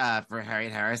for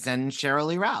Harriet Harris and Cheryl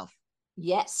Lee Ralph.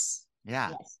 Yes.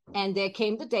 Yeah. Yes. And there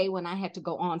came the day when I had to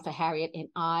go on for Harriet, and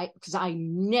because I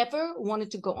never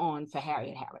wanted to go on for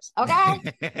Harriet Harris.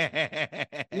 Okay.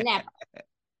 Never.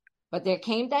 But there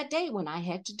came that day when I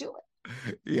had to do it.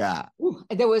 Yeah. Ooh,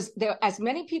 there as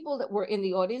many people that were in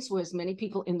the audience were as many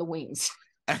people in the wings.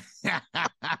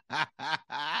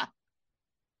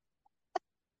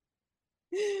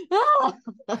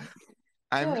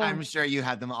 I'm sure you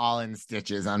had them all in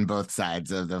stitches on both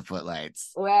sides of the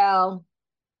footlights. Well,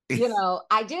 you know,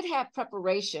 I did have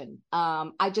preparation.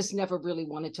 I just never really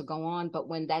wanted to go on. But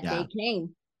when that day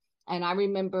came, and I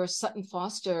remember Sutton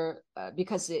Foster,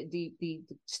 because the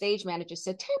stage manager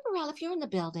said, Terry Burrell, if you're in the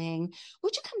building,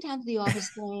 would you come down to the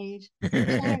office stage?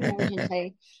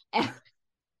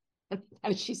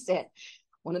 And she said,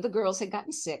 one of the girls had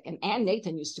gotten sick, and Ann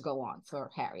Nathan used to go on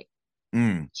for Harriet.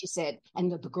 She said,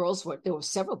 and there were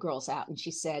several girls out, and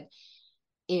she said,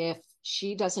 if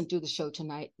she doesn't do the show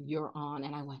tonight, you're on.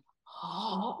 And I went,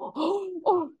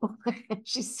 oh.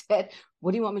 She said,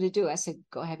 what do you want me to do? I said,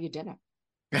 go have your dinner.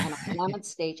 And I went on the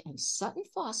stage, and Sutton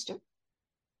Foster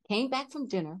came back from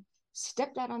dinner,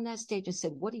 stepped out on that stage and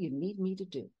said, what do you need me to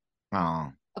do?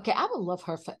 Oh. Okay, I will love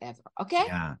her forever. Okay?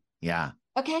 Yeah. Yeah.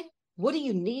 Okay, what do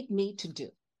you need me to do?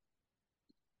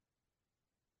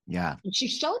 Yeah. And she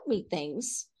showed me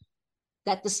things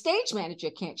that the stage manager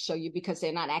can't show you because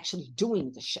they're not actually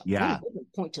doing the show. Yeah. They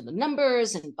point to the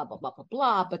numbers and blah, blah, blah, blah,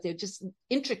 blah, but they're just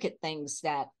intricate things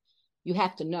that you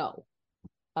have to know,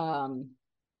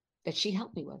 that she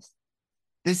helped me with.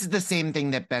 This is the same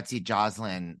thing that Betsy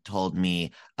Joslin told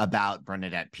me about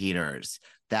Bernadette Peters,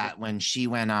 that when she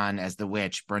went on as the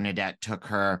witch, Bernadette took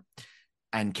her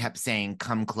and kept saying,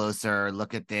 come closer,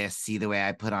 look at this, see the way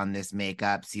I put on this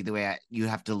makeup, see the way you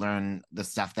have to learn the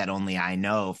stuff that only I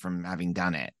know from having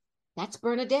done it. That's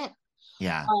Bernadette.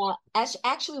 Yeah.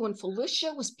 Actually, when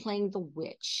Felicia was playing the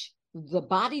witch, the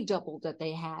body double that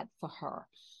they had for her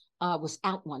was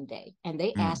out one day, and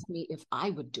they asked me if I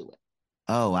would do it.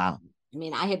 Oh, wow. I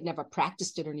mean, I had never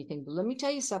practiced it or anything, but let me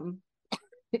tell you something.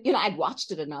 You know, I'd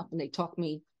watched it enough, and they talked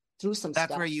me through some stuff.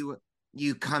 That's where you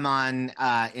come on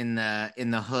in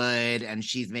the hood, and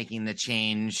she's making the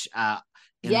change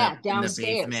in the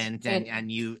basement,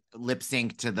 and you lip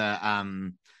sync to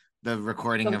the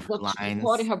recording of her lines.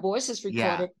 Recording her voice is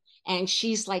recorded, and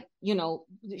she's like, you know,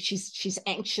 she's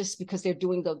anxious because they're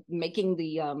making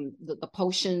the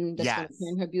potion that's going to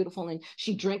turn her beautiful, and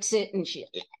she drinks it, and she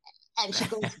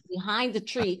goes behind the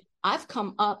tree. I've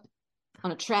come up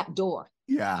on a trap door,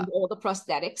 with all the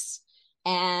prosthetics,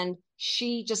 and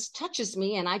she just touches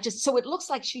me, and so it looks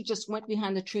like she just went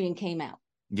behind the tree and came out.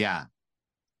 Yeah.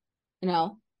 You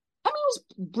know, I mean, it was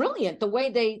brilliant. The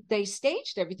way they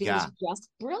staged everything was just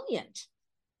brilliant.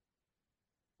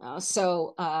 I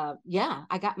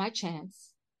got my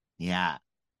chance. Yeah.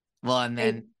 Well, and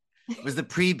then was the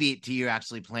pre-beat to you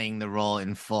actually playing the role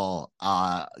in full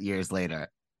years later?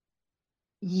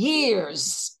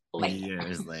 Years later.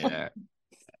 Years later.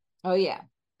 Oh, yeah.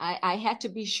 I had to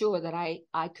be sure that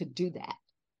I could do that,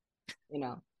 you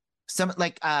know. Some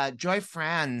Joy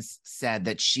Franz said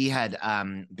that she had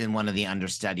been one of the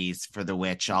understudies for The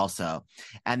Witch also,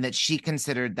 and that she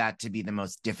considered that to be the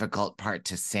most difficult part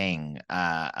to sing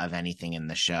of anything in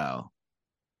the show.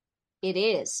 It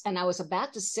is. And I was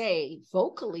about to say,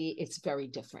 vocally, it's very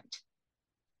different.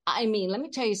 I mean, let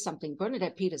me tell you something.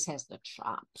 Bernadette Peters has the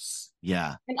chops.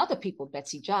 Yeah. And other people,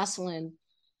 Betsy Joslin,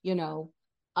 you know,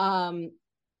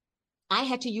 I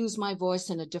had to use my voice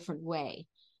in a different way.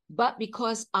 But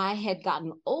because I had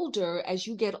gotten older, as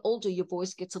you get older, your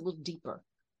voice gets a little deeper.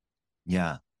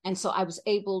 Yeah. And so I was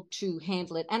able to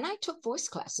handle it. And I took voice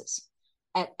classes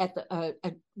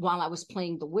while I was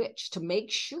playing the witch to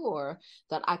make sure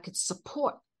that I could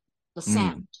support the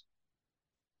sound.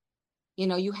 You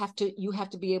know, you have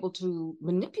to be able to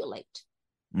manipulate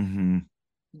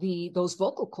those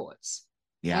vocal cords.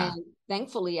 Yeah. And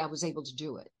thankfully I was able to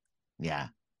do it. Yeah.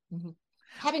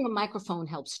 Having a microphone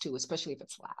helps too, especially if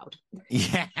it's loud.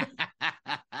 Yeah.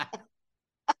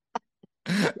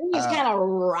 You just kind of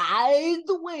ride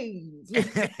the wave.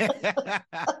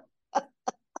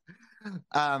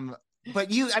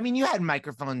 But you had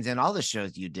microphones in all the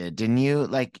shows you did, didn't you?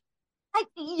 Like,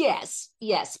 yes.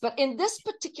 But in this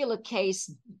particular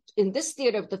case, in this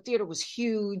theater, the theater was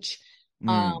huge.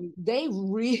 They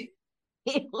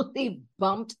really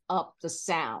bumped up the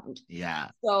sound. Yeah.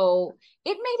 So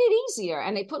it made it easier.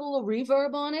 And they put a little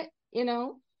reverb on it, you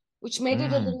know, which made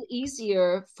it a little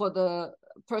easier for the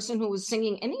person who was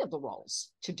singing any of the roles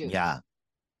to do. Yeah.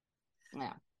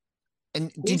 Yeah.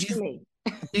 And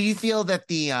do you feel that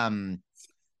the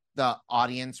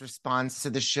audience response to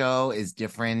the show is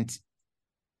different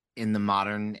in the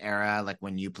modern era, like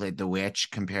when you played the witch,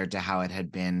 compared to how it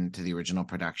had been to the original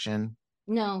production?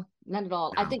 No, not at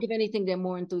all. No. I think if anything, they're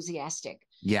more enthusiastic.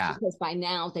 Yeah. Because by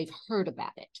now they've heard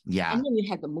about it. Yeah. And then you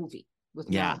had the movie with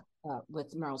Meryl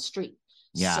Streep.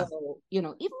 Yeah. So, you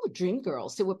know, even with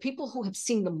Dreamgirls, there were people who have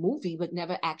seen the movie but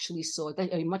never actually saw that,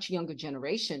 a much younger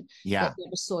generation that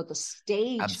never saw the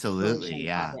stage. Absolutely,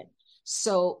 yeah. Of it.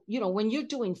 So, you know, when you're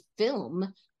doing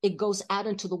film, it goes out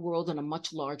into the world in a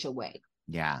much larger way.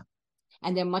 Yeah.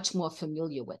 And they're much more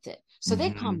familiar with it. So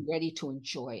they come ready to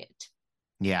enjoy it.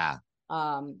 Yeah.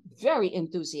 Very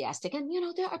enthusiastic. And, you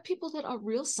know, there are people that are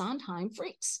real Sondheim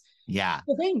freaks. Yeah.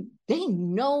 So they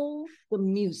know the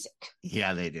music.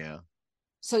 Yeah, they do.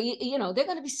 So, you know, they're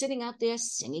going to be sitting out there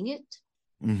singing it,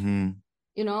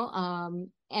 you know,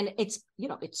 and it's, you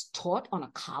know, it's taught on a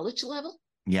college level.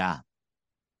 Yeah.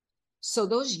 So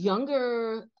those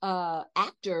younger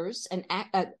actors and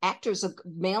actors,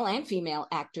 male and female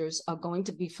actors, are going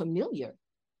to be familiar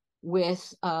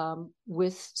with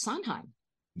Sondheim.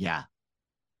 Yeah.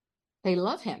 They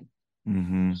love him.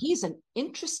 He's an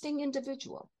interesting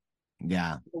individual.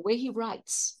 Yeah. The way he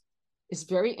writes is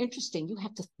very interesting. You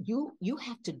have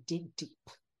to dig deep.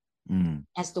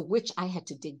 As the witch, I had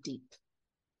to dig deep.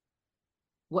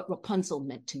 What Rapunzel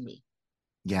meant to me.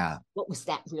 Yeah. What was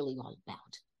that really all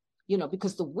about? You know,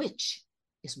 because the witch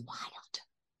is wild.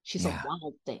 She's a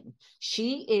wild thing.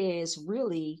 She is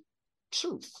really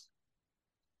truth.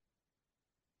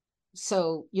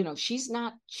 So, you know, she's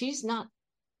not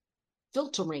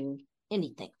filtering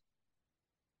anything.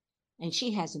 And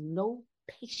she has no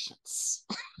patience.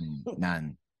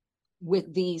 None.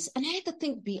 With these. And I had to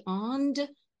think beyond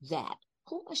that.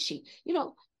 Who was she? You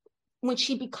know, when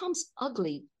she becomes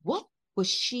ugly, what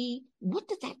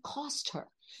did that cost her?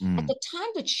 At the time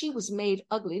that she was made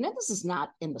ugly, now this is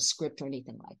not in the script or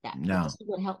anything like that. No. This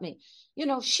would help me. You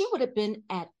know, she would have been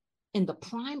in the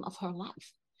prime of her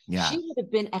life. Yeah. She would have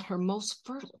been at her most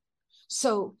fertile.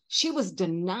 So she was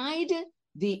denied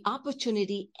the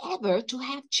opportunity ever to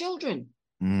have children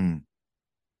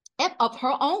of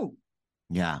her own.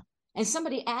 Yeah. And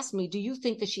somebody asked me, do you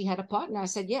think that she had a partner? I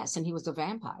said, yes. And he was a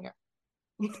vampire.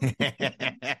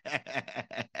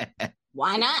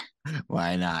 Why not?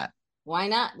 Why not? Why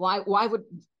not? Why would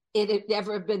it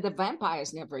ever have been the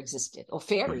vampires never existed or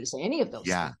fairies or any of those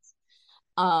things?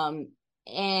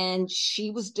 And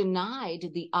she was denied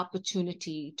the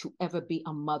opportunity to ever be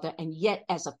a mother. And yet,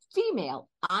 as a female,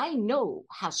 I know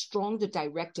how strong the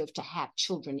directive to have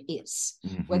children is.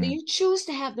 Whether you choose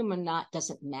to have them or not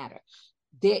doesn't matter.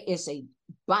 There is a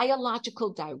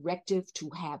biological directive to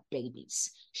have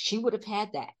babies. She would have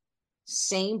had that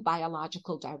same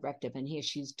biological directive, and here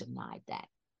she's denied that.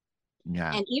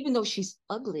 Yeah. And even though she's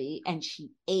ugly and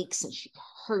she aches and she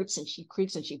hurts and she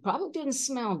creaks and she probably didn't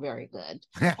smell very good.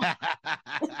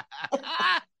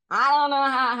 I don't know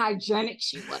how hygienic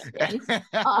she would have been.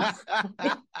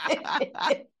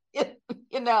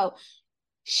 You know,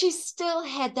 she still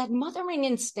had that mothering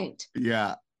instinct.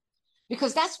 Yeah.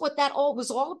 Because that's what that all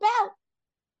was all about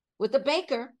with the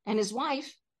baker and his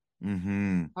wife.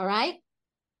 All right.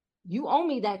 You owe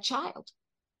me that child.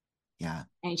 Yeah.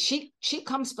 And she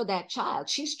comes for that child.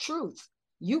 She's truth.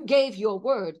 You gave your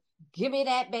word. Give me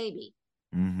that baby.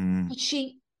 But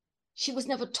she was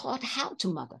never taught how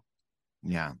to mother.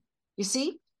 Yeah. You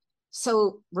see?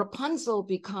 So Rapunzel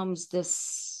becomes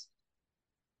this,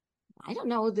 I don't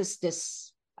know, this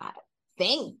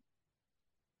thing.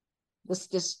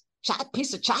 This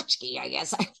piece of tchotchke, I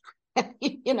guess.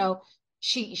 You know,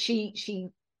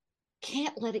 she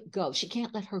can't let it go. She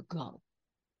can't let her go.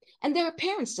 And there are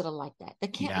parents that are like that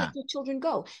can't Yeah. let their children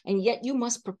go. And yet you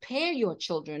must prepare your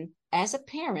children as a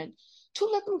parent to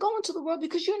let them go into the world,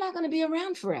 because you're not going to be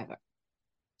around forever.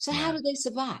 So how do they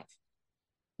survive?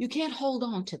 You can't hold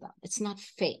on to them. It's not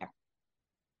fair.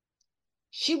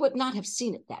 She would not have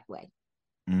seen it that way.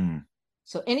 Mm.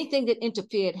 So anything that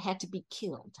interfered had to be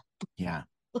killed. Yeah.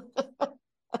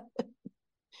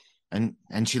 and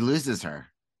she loses her.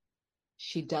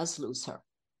 She does lose her.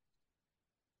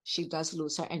 She does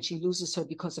lose her, and she loses her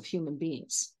because of human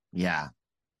beings. Yeah.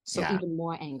 So Yeah. even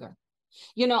more anger.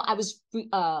 I was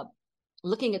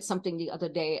looking at something the other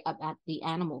day about the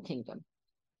animal kingdom.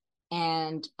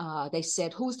 And they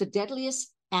said, who's the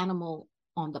deadliest animal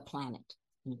on the planet?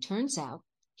 And it turns out,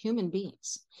 human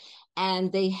beings.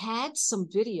 And they had some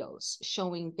videos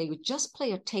showing, they would just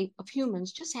play a tape of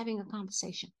humans just having a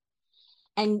conversation.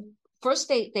 And first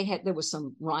there was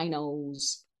some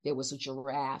rhinos, there was a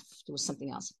giraffe, there was something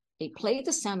else. They played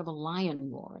the sound of a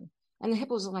lion roaring. And the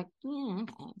hippos are like, yeah,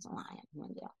 okay, it's a lion.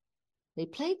 They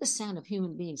played the sound of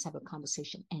human beings have a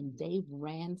conversation, and they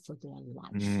ran for their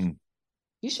life. Mm.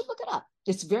 You should look it up.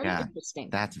 It's very interesting.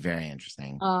 That's very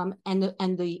interesting. And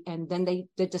then they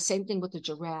did the same thing with the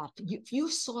giraffe. You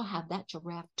saw how that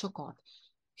giraffe took off.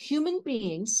 Human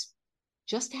beings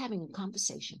just having a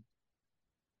conversation.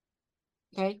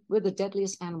 Okay, we're the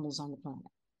deadliest animals on the planet.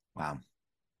 Wow.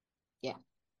 Yeah.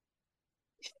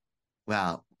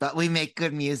 Well, but we make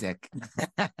good music.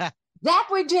 That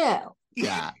we do.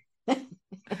 Yeah.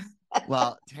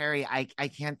 Well, Terry, I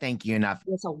can't thank you enough.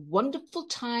 It's a wonderful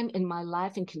time in my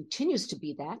life and continues to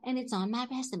be that. And it's on my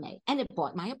resume. And it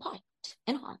bought my apartment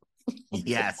in Harlem.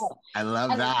 Yes, I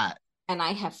love that. And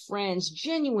I have friends,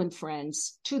 genuine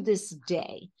friends to this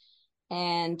day.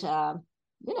 And, I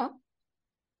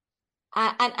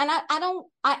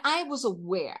was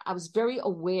aware. I was very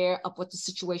aware of what the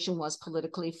situation was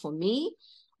politically for me,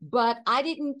 but I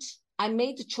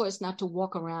made the choice not to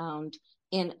walk around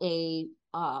in a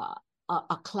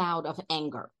cloud of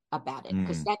anger about it,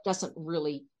 because that doesn't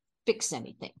really fix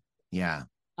anything. Yeah.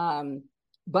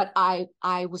 But I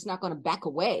was not going to back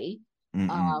away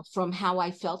from how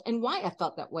I felt and why I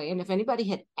felt that way. And if anybody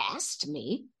had asked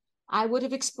me, I would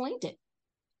have explained it.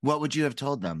 What would you have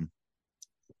told them?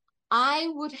 I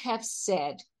would have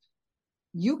said,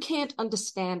 you can't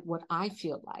understand what I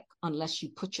feel like unless you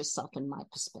put yourself in my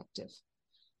perspective.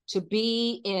 To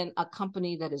be in a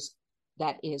company that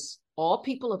is all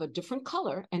people of a different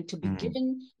color, and to be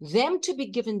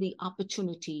given the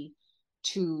opportunity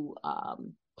to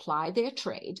ply their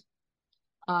trade,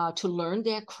 to learn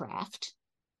their craft,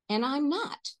 and I'm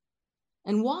not.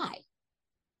 And why?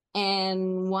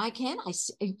 And why can't I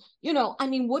say,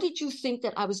 what did you think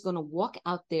that I was going to walk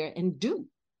out there and do?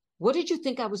 What did you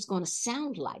think I was going to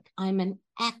sound like? I'm an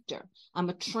actor. I'm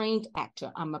a trained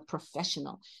actor. I'm a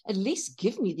professional. At least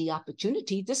give me the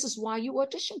opportunity. This is why you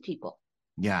audition people.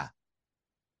 Yeah.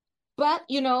 But,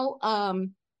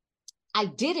 I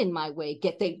did in my way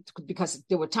because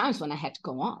there were times when I had to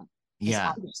go on.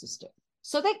 Yeah. Sister.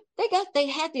 So they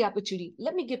had the opportunity.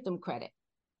 Let me give them credit.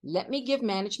 Let me give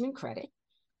management credit.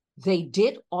 They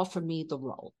did offer me the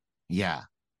role. Yeah.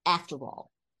 After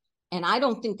all. And I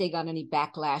don't think they got any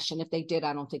backlash. And if they did,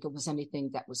 I don't think it was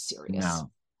anything that was serious.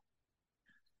 No.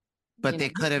 But they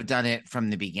could have done it from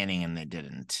the beginning, and they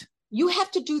didn't. You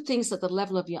have to do things at the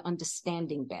level of your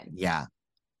understanding, Ben. Yeah.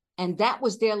 And that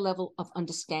was their level of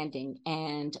understanding.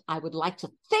 And I would like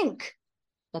to think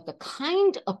that the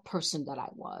kind of person that I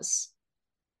was,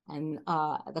 and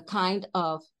the kind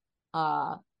of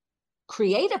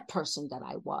creative person that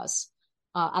I was,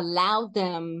 allowed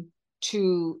them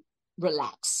to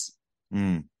relax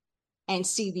and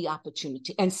see the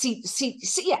opportunity, and see,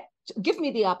 give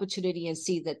me the opportunity and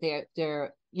see that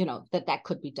they're that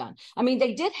could be done. I mean,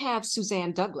 they did have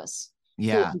Suzanne Douglas, who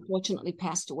unfortunately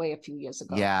passed away a few years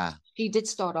ago. Yeah. She did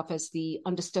start off as the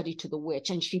understudy to the witch,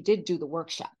 and she did do the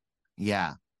workshop.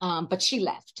 Yeah. But she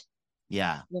left.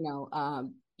 Yeah.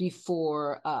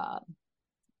 Before, I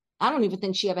don't even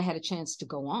think she ever had a chance to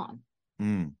go on,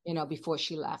 before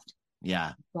she left.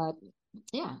 Yeah. But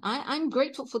yeah, I'm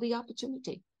grateful for the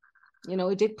opportunity.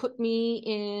 It did put me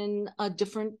in a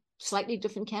slightly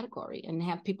different category, and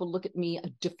have people look at me a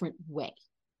different way.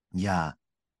 Yeah.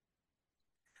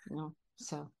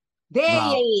 So there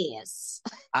he is.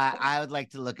 I would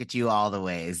like to look at you all the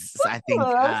ways. I think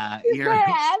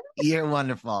you're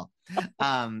wonderful.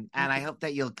 And I hope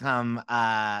that you'll come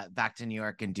back to New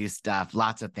York and do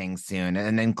lots of things soon,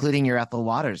 and including your Ethel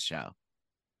Waters show.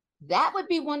 That would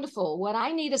be wonderful. What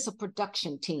I need is a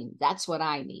production team. That's what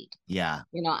I need. Yeah.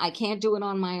 I can't do it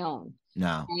on my own.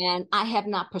 No. And I have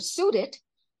not pursued it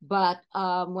But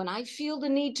when I feel the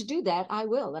need to do that, I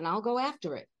will, and I'll go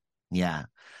after it. Yeah.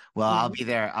 Well, I'll be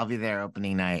there. I'll be there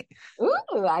opening night. Ooh,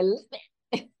 I love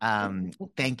it.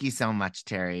 Thank you so much,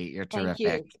 Terry. You're terrific.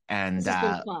 Thank you. And This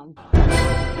has been fun.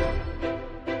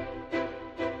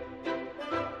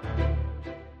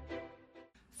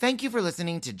 Thank you for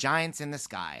listening to Giants in the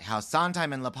Sky, How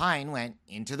Sondheim and Lapine Went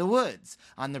Into the Woods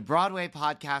on the Broadway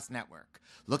Podcast Network.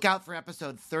 Look out for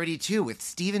episode 32 with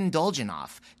Stephen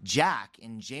Dolgenoff, Jack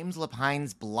in James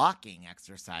Lapine's blocking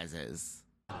exercises.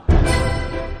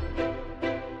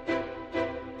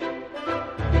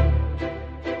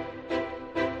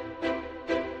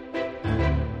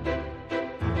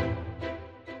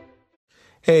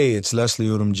 Hey, it's Leslie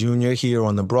Odom Jr. here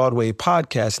on the Broadway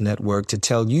Podcast Network to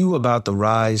tell you about the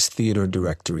Rise Theater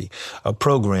Directory, a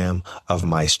program of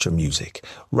Maestro Music.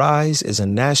 Rise is a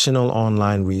national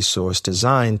online resource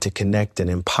designed to connect and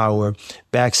empower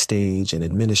backstage and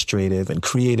administrative and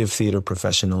creative theater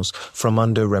professionals from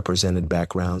underrepresented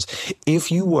backgrounds.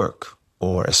 If you work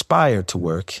or aspire to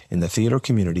work in the theater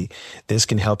community, this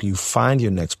can help you find your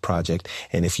next project.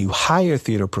 And if you hire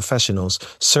theater professionals,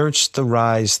 search the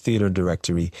Rise Theater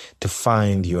Directory to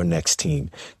find your next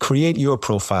team. Create your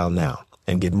profile now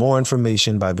and get more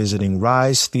information by visiting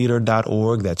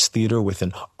risetheater.org. That's theater with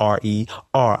an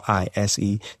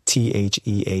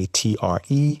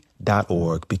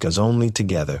RERISETHEATRE.org, because only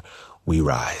together we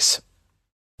rise.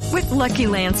 With Lucky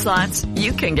Land Slots,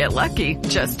 you can get lucky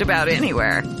just about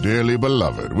anywhere. Dearly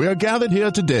beloved, we are gathered here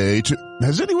today to...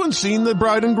 Has anyone seen the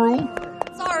bride and groom?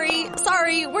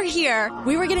 Sorry, we're here.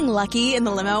 We were getting lucky in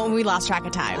the limo and we lost track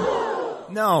of time.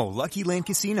 No, Lucky Land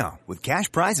Casino, with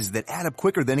cash prizes that add up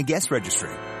quicker than a guest registry.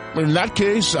 In that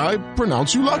case, I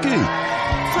pronounce you lucky.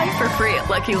 Play for free at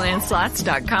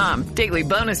LuckyLandSlots.com. Daily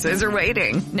bonuses are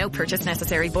waiting. No purchase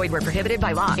necessary. Void where prohibited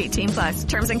by law. 18+.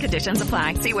 Terms and conditions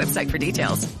apply. See website for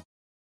details.